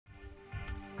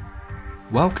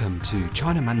Welcome to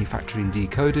China Manufacturing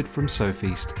Decoded from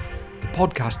Sofeast, the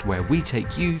podcast where we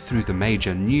take you through the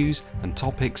major news and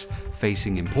topics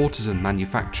facing importers and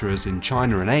manufacturers in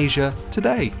China and Asia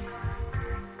today.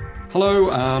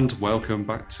 Hello and welcome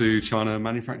back to China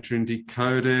Manufacturing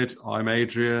Decoded. I'm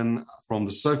Adrian from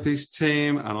the Sofeast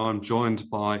team and I'm joined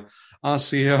by our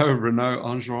CEO, Renaud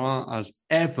Angerin, as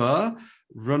ever.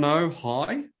 Renaud,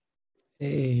 hi.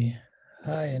 Hey,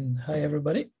 hi and hi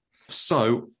everybody.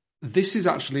 So, this is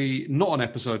actually not an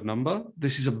episode number.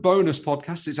 This is a bonus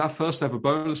podcast. It's our first ever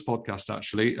bonus podcast,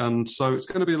 actually. And so it's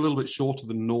going to be a little bit shorter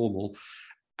than normal.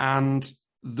 And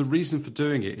the reason for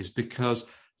doing it is because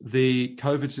the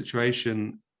COVID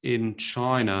situation in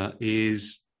China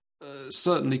is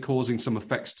certainly causing some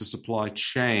effects to supply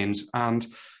chains. And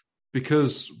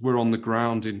because we're on the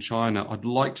ground in China, I'd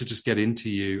like to just get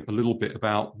into you a little bit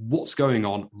about what's going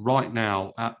on right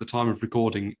now at the time of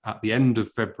recording at the end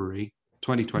of February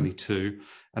 2022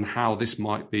 and how this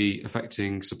might be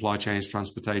affecting supply chains,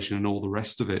 transportation, and all the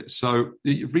rest of it. So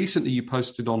recently you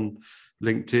posted on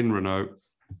LinkedIn, Renaud,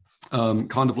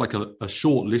 kind of like a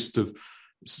short list of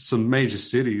some major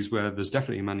cities where there's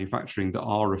definitely manufacturing that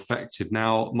are affected.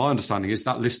 Now, my understanding is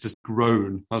that list has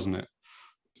grown, hasn't it?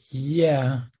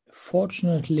 Yeah,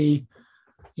 fortunately,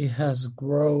 it has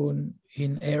grown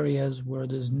in areas where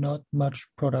there's not much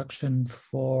production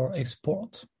for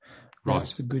export.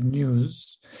 That's the good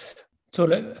news.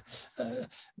 So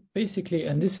basically,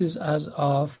 and this is as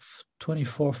of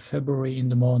 24 February in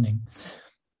the morning.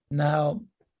 Now,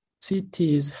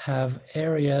 cities have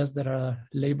areas that are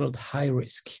labeled high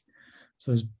risk.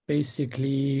 So it's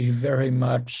basically very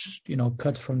much,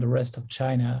 cut from the rest of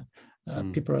China.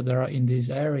 People that are in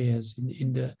these areas,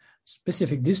 in the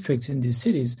specific districts in these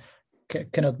cities,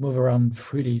 cannot move around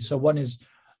freely. So one is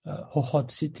Hohhot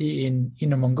city in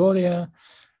Inner Mongolia,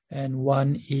 and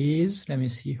one is,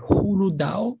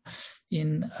 Huludao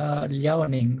in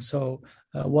Liaoning. So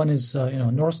one is,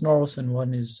 north-north, and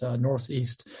one is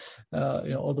northeast,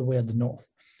 all the way at the north.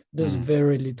 There's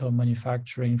very little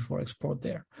manufacturing for export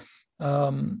there.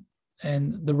 And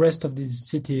the rest of these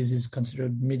cities is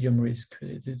considered medium risk.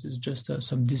 This is just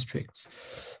some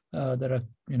districts that are,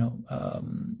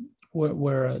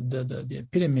 where the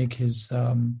epidemic is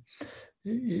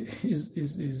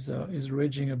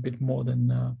raging a bit more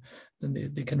than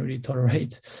they can really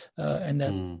tolerate,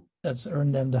 and that's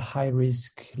earned them the high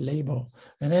risk label.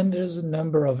 And then there's a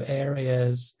number of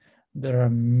areas that are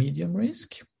medium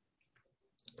risk,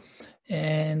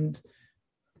 and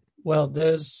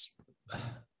there's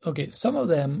some of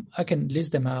them I can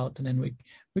list them out, and then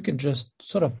we can just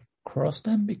sort of cross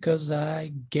them because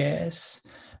I guess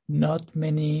not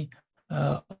many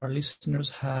our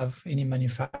listeners have any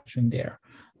manufacturing there.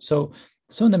 So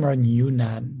some of them are in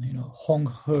Yunnan,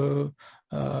 Honghe,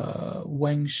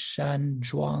 Wengshan,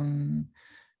 Zhuang.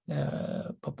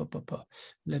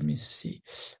 Let me see.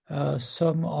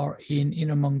 Some are in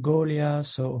Inner Mongolia,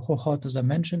 so Hohhot, as I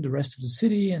mentioned, the rest of the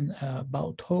city, and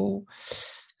Baotou.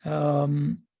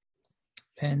 And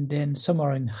then some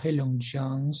are in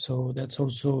Heilongjiang, so that's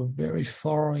also very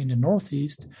far in the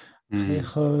northeast.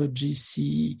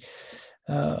 GC.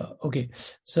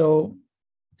 So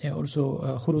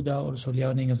also Huludao, also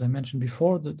Liaoning, as I mentioned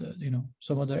before.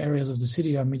 Some other areas of the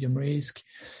city are medium risk.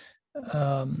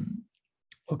 All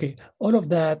of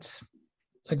that,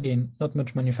 again, not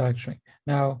much manufacturing.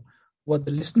 Now, what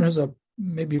the listeners are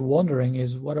maybe wondering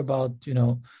is, what about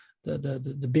the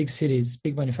big cities,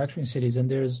 big manufacturing cities? And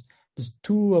there's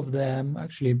two of them,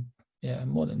 actually,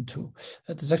 more than two.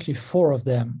 There's actually four of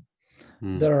them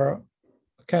that are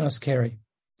kind of scary.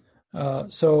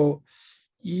 So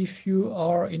if you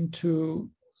are into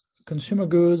consumer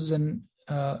goods and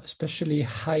especially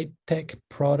high-tech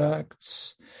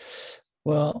products,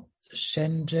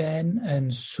 Shenzhen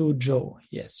and Suzhou.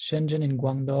 Yes, Shenzhen in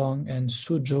Guangdong and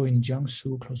Suzhou in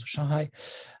Jiangsu, close to Shanghai.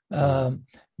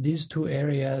 These two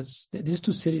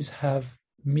cities have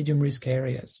medium risk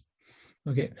areas.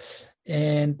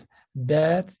 And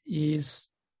that is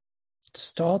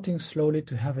starting slowly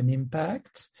to have an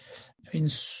impact in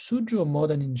Suzhou more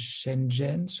than in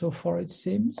Shenzhen so far, it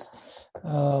seems.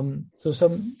 So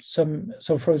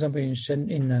for example, in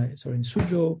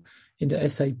Suzhou, in the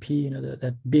SIP,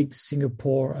 that big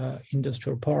Singapore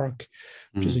industrial park,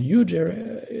 which is a huge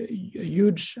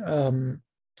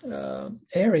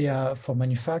area for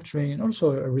manufacturing, and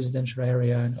also a residential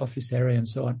area and office area and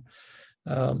so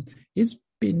on. It's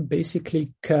been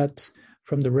basically cut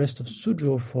from the rest of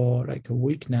Suzhou for like a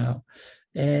week now.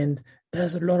 And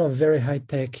there's a lot of very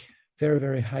high-tech, very,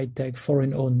 very high-tech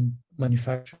foreign-owned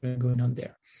manufacturing going on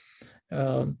there.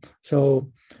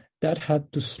 So that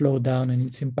had to slow down, and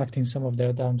it's impacting some of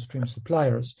their downstream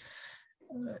suppliers.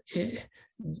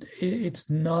 It's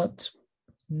not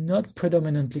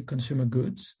predominantly consumer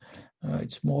goods.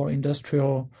 It's more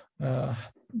industrial,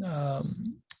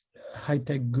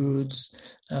 high-tech goods.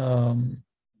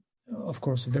 Of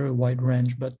course, a very wide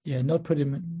range, but not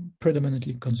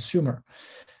predominantly consumer.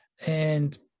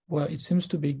 And well, it seems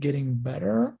to be getting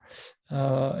better,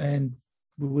 and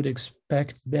we would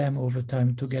expect them over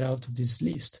time to get out of this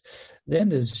list. Then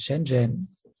there's Shenzhen,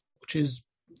 which is,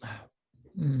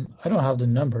 I don't have the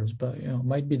numbers, but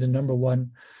might be the number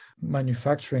one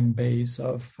manufacturing base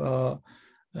of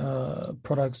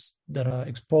products that are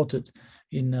exported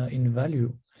in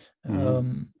value.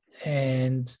 And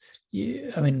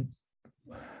I mean,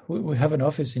 we have an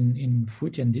office in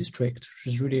Futian district, which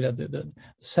is really the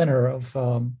center of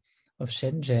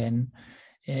Shenzhen,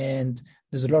 and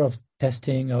there's a lot of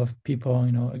testing of people.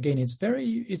 Again,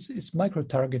 it's micro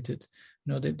targeted.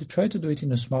 They try to do it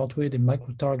in a smart way. They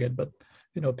micro target, but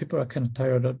people are kind of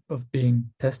tired of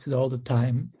being tested all the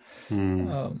time.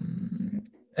 And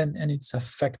it's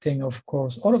affecting, of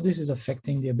course, all of this is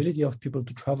affecting the ability of people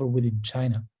to travel within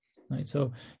China. Right?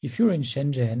 So if you're in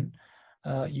Shenzhen,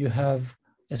 you have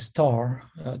a star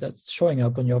that's showing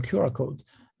up on your QR code.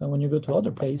 And when you go to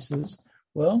other places,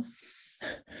 well,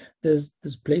 there's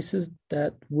places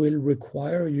that will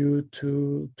require you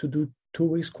to do 2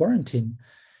 weeks quarantine.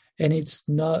 And it's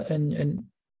not, and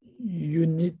you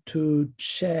need to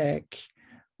check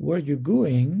where you're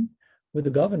going with the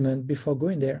government before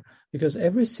going there, because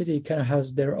every city kind of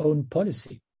has their own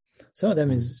policy. Some of them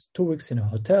is 2 weeks in a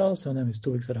hotel, some of them is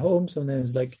 2 weeks at home, some of them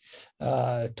is like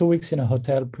 2 weeks in a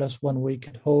hotel plus 1 week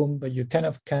at home, but you kind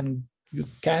of can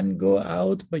go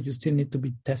out, but you still need to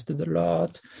be tested a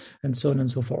lot, and so on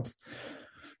and so forth.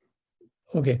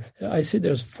 Okay, I see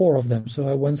there's 4 of them. So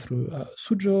I went through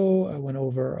Suzhou, I went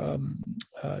over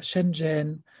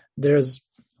Shenzhen, there's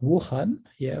Wuhan,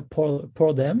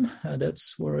 pour them.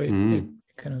 That's where it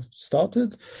kind of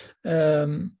started.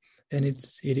 And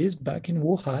it is back in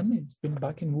Wuhan. It's been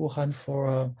back in Wuhan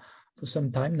for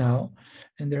some time now,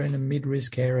 and they're in a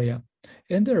mid-risk area.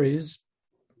 And there is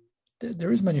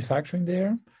manufacturing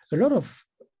there, a lot of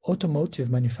automotive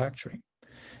manufacturing,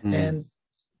 and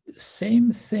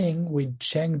same thing with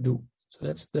Chengdu. So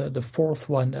that's the 4th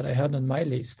one that I had on my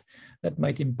list that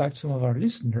might impact some of our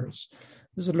listeners.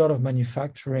 There's a lot of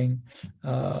manufacturing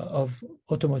of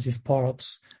automotive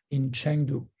parts in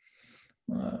Chengdu.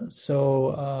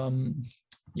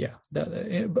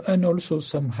 And also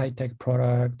some high-tech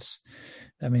products.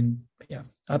 I mean,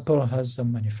 Apple has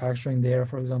some manufacturing there,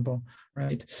 for example,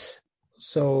 right?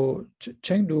 So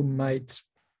Chengdu might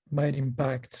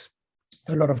impact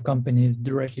a lot of companies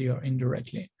directly or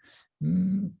indirectly,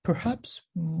 perhaps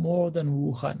more than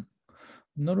Wuhan.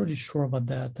 I'm not really sure about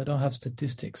that. I don't have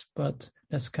statistics, but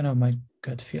that's kind of my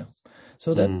gut feel.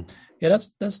 So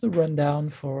that's the rundown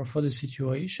for the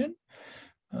situation.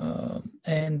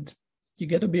 And you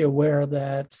got to be aware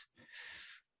that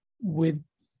with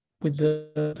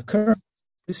the current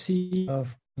policy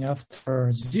of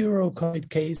after 0 COVID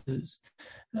cases,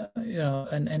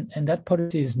 and that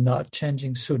policy is not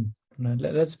changing soon.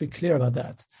 Let's be clear about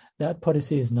that. That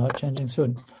policy is not changing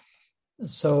soon.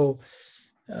 So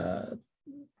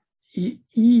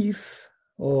if,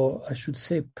 or I should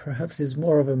say, perhaps it's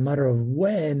more of a matter of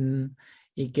when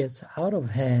it gets out of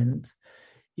hand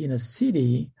in a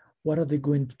city, what are they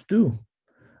going to do?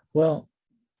 Well,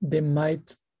 they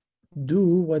might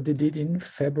do what they did in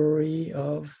February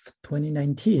of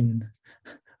 2019.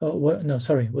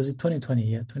 Was it 2020?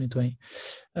 Yeah, 2020.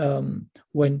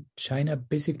 When China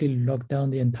basically locked down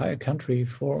the entire country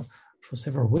for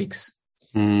several weeks.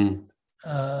 Wait a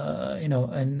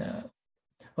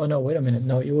minute.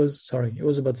 No, it was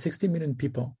about 60 million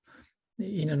people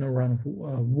in and around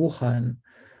Wuhan.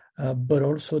 But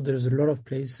also there's a lot of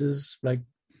places like,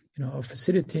 a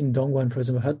facility in Dongguan, for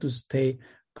example, had to stay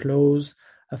closed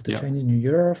after Chinese New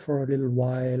Year for a little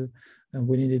while. And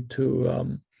we needed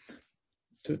to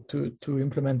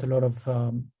implement a lot of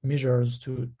measures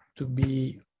to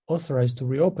be authorized to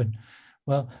reopen.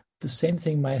 Well, the same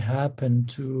thing might happen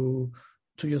to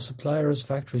your suppliers'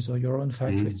 factories or your own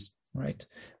factories, right?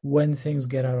 When things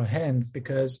get out of hand,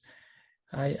 because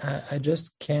I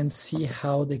just can't see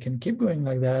how they can keep going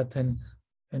like that and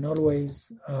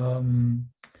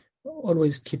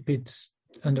always keep it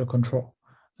under control.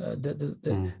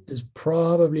 There's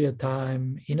probably a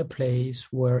time in a place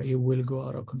where it will go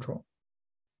out of control.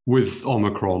 With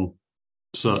Omicron,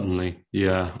 certainly,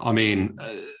 yeah. I mean,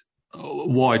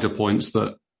 wider points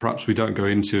that perhaps we don't go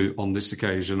into on this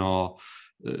occasion are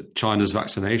China's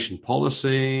vaccination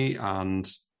policy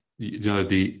and,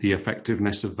 the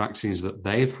effectiveness of vaccines that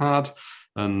they've had.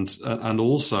 And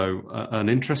also an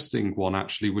interesting one,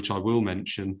 actually, which I will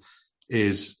mention,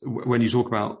 is when you talk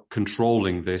about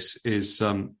controlling this, is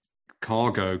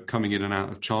cargo coming in and out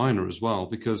of China as well.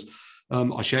 Because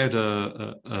I shared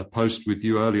a post with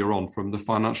you earlier on from the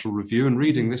Financial Review, and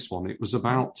reading this one, it was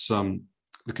about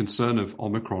the concern of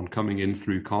Omicron coming in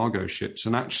through cargo ships,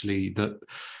 and actually that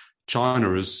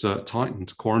China has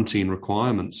tightened quarantine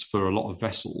requirements for a lot of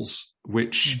vessels,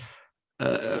 which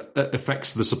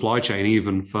affects the supply chain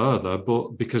even further,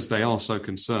 but because they are so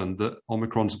concerned that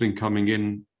Omicron's been coming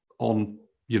in on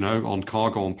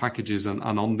cargo, on packages, and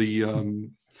on the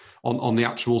on the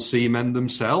actual seamen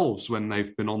themselves when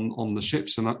they've been on the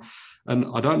ships. And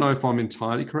I don't know if I'm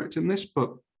entirely correct in this,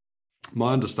 but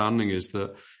my understanding is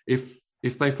that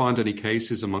if they find any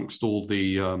cases amongst all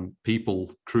the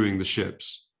people crewing the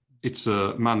ships, it's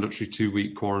a mandatory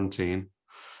 2-week quarantine.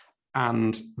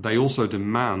 And they also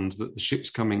demand that the ships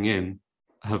coming in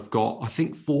have got, I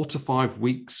think, 4 to 5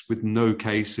 weeks with no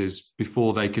cases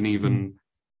before they can even,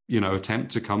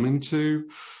 attempt to come into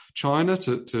China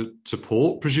to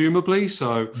port, presumably.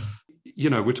 So,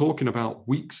 we're talking about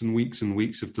weeks and weeks and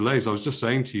weeks of delays. I was just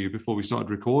saying to you before we started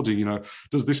recording,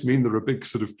 does this mean there are big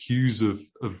sort of queues of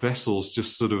vessels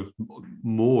just sort of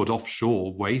moored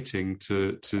offshore waiting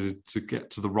to get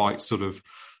to the right sort of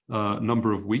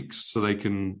number of weeks so they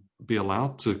can be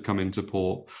allowed to come into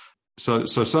port? So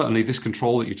certainly this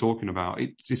control that you're talking about,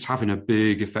 it's having a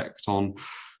big effect on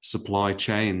supply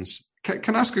chains.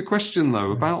 Can I ask a question,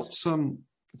 though, about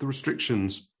the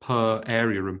restrictions per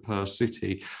area and per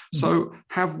city? So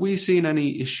have we seen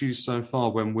any issues so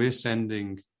far when we're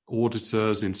sending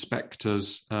auditors,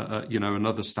 inspectors, and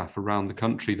other staff around the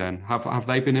country then? Have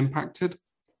they been impacted?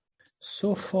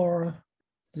 So far,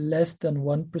 less than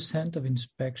 1% of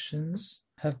inspections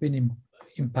have been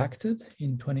impacted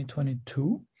in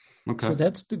 2022. Okay. So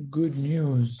that's the good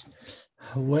news.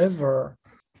 However,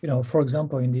 for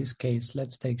example, in this case,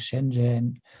 let's take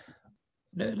Shenzhen.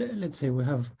 Let's say we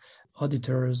have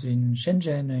auditors in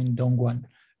Shenzhen and in Dongguan,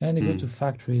 and they go to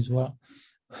factories. Well,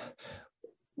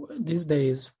 these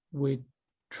days we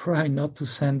try not to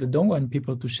send the Dongguan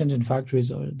people to Shenzhen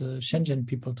factories or the Shenzhen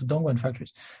people to Dongguan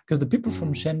factories, because the people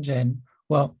from Shenzhen,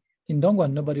 well, in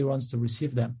Dongguan, nobody wants to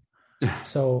receive them.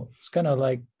 So it's kind of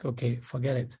like, okay,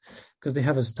 forget it, because they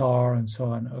have a star and so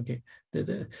on. Okay,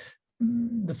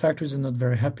 the factories are not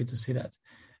very happy to see that.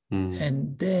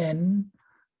 And then,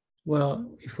 well,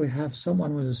 if we have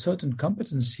someone with a certain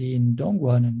competency in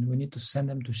Dongguan and we need to send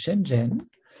them to Shenzhen,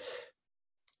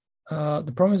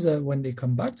 the problem is that when they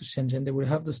come back to Shenzhen, they will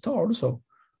have the star also.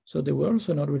 So they will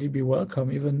also not really be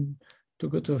welcome even to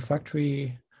go to a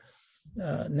factory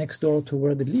next door to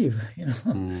where they live,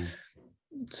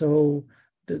 So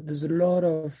there's a lot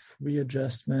of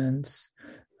readjustments,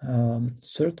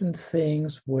 certain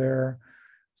things where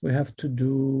we have to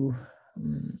do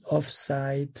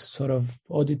off-site sort of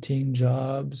auditing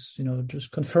jobs,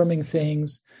 just confirming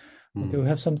things. Okay, we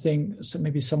have something, so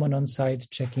maybe someone on site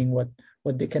checking what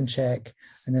they can check,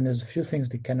 and then there's a few things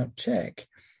they cannot check.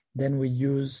 Then we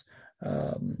use,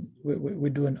 we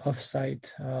do an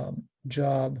off-site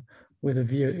job with a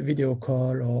video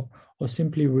call or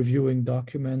simply reviewing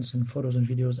documents and photos and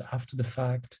videos after the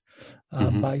fact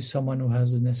by someone who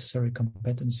has the necessary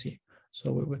competency.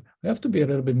 So we have to be a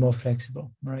little bit more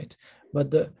flexible, right?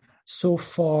 But so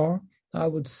far, I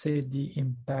would say the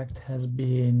impact has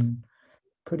been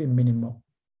pretty minimal.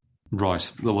 Right.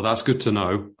 Well, that's good to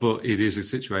know, but it is a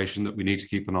situation that we need to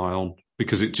keep an eye on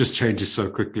because it just changes so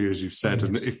quickly, as you've said. Yes.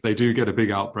 And if they do get a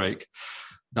big outbreak,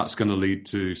 that's going to lead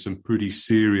to some pretty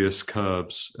serious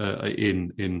curbs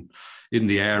in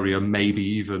the area, maybe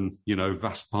even,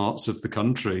 vast parts of the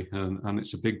country. And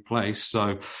it's a big place.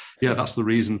 So, yeah, that's the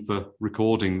reason for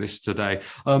recording this today.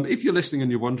 If you're listening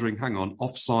and you're wondering, hang on,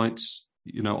 offsite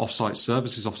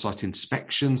services, offsite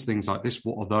inspections, things like this,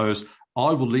 what are those?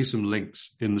 I will leave some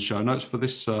links in the show notes for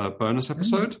this bonus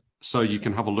episode so you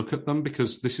can have a look at them,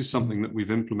 because this is something that we've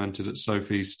implemented at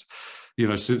SOFeast,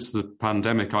 since the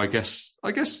pandemic, I guess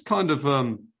kind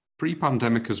of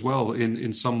pre-pandemic as well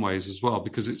in some ways as well,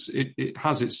 because it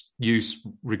has its use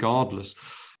regardless.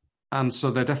 And so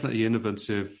they're definitely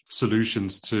innovative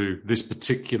solutions to this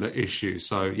particular issue.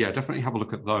 So yeah, definitely have a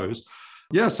look at those.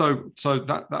 Yeah, so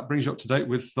that brings you up to date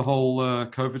with the whole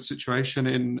COVID situation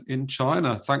in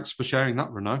China. Thanks for sharing that,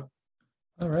 Renaud.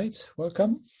 All right,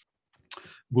 welcome.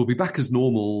 We'll be back as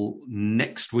normal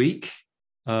next week.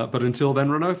 But until then,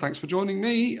 Renaud, thanks for joining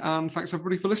me, and thanks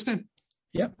everybody for listening.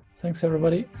 Yep, thanks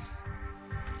everybody.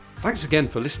 Thanks again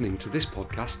for listening to this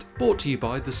podcast brought to you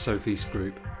by the SOFeast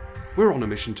Group. We're on a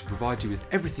mission to provide you with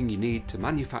everything you need to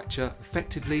manufacture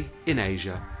effectively in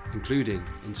Asia, including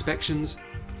inspections,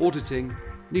 auditing,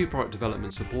 new product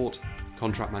development support,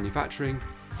 contract manufacturing,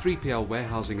 3PL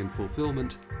warehousing and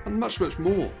fulfillment, and much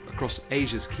more across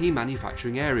Asia's key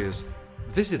manufacturing areas.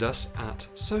 Visit us at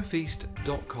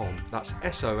sofeast.com, that's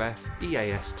SOFEAST.com,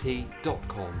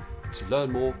 to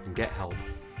learn more and get help.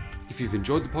 If you've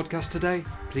enjoyed the podcast today,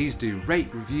 please do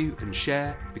rate, review and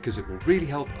share, because it will really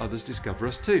help others discover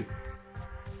us too.